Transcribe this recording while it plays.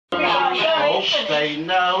Folks say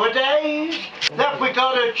nowadays that we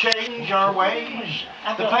gotta change our ways.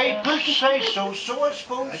 The papers say so, so I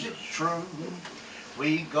suppose it's true.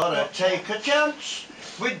 We gotta take a chance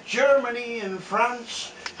with Germany and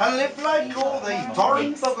France and live like all they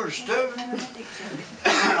foreign buggers do.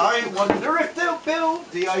 I wonder if they'll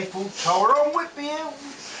build the Eiffel Tower on Whitby Hill,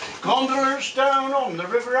 gondolas down on the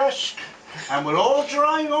River Esk, and we'll all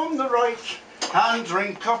drive on the right and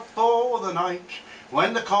drink up all the night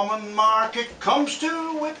when the common market comes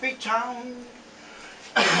to Whitby town.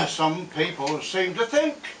 Some people seem to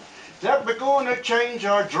think that we're going to change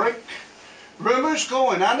our drink. Rumours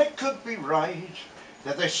going, and it could be right,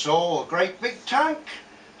 that they saw a great big tank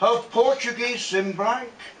of Portuguese in black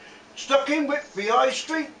stuck in Whitby High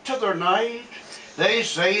Street t'other night. They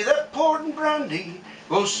say that port and brandy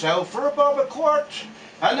will sell for a bob a quart,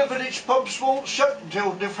 and the village pubs won't shut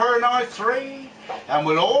until nigh 3, and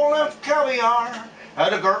we'll all have caviar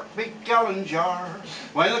out of a great big gallon jar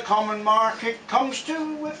when the common market comes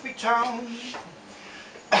to Whitby town.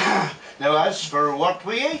 Now as for what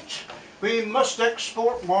we eat, we must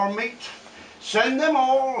export more meat. Send them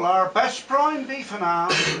all our best prime beef and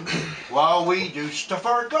ham, while we do stuff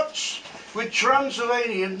our guts with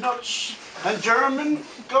Transylvanian nuts and German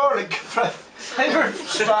garlic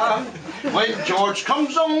spam. When George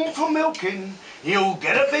comes home from milking, he'll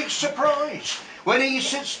get a big surprise when he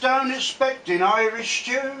sits down expecting Irish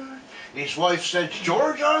stew. His wife says,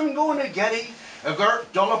 "George, I'm going to get 'ee a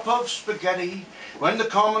gert dollop of spaghetti when the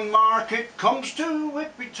common market comes to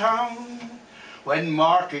Whitby town." When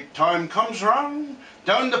market time comes round,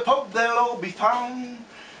 down the pub they'll all be found,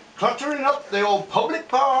 cluttering up the old public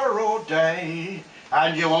bar all day,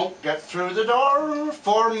 and you won't get through the door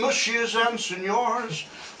for mushies and seniors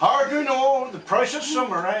arguing all the price of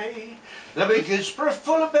summer ale. The big Isborough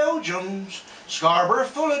full of Belgians, Scarborough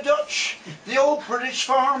full of Dutch, the old British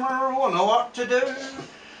farmer will know what to do.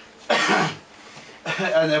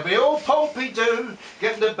 And there'll be old Pompey-Doo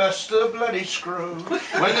getting the best of the bloody screw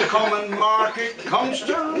when the common market comes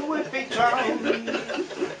to Whitby town.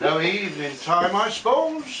 Now evening time, I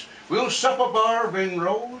suppose, we'll sup a Barvin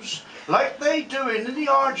Rose like they do in the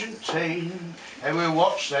Argentine, and we'll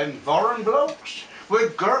watch them foreign blokes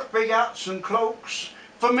with girt big hats and cloaks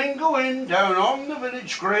flamingoing down on the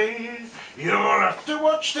village green. You'll have to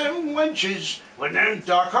watch them wenches when them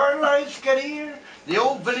dark-haired lads get here. The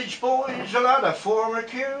old village boys will have to form a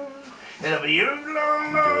queue. It'll be you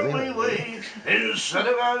long, lonely way instead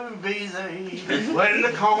of I'll be they when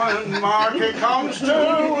the common market comes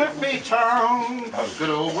to Whitby town. Oh,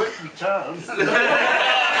 good old Whitby town.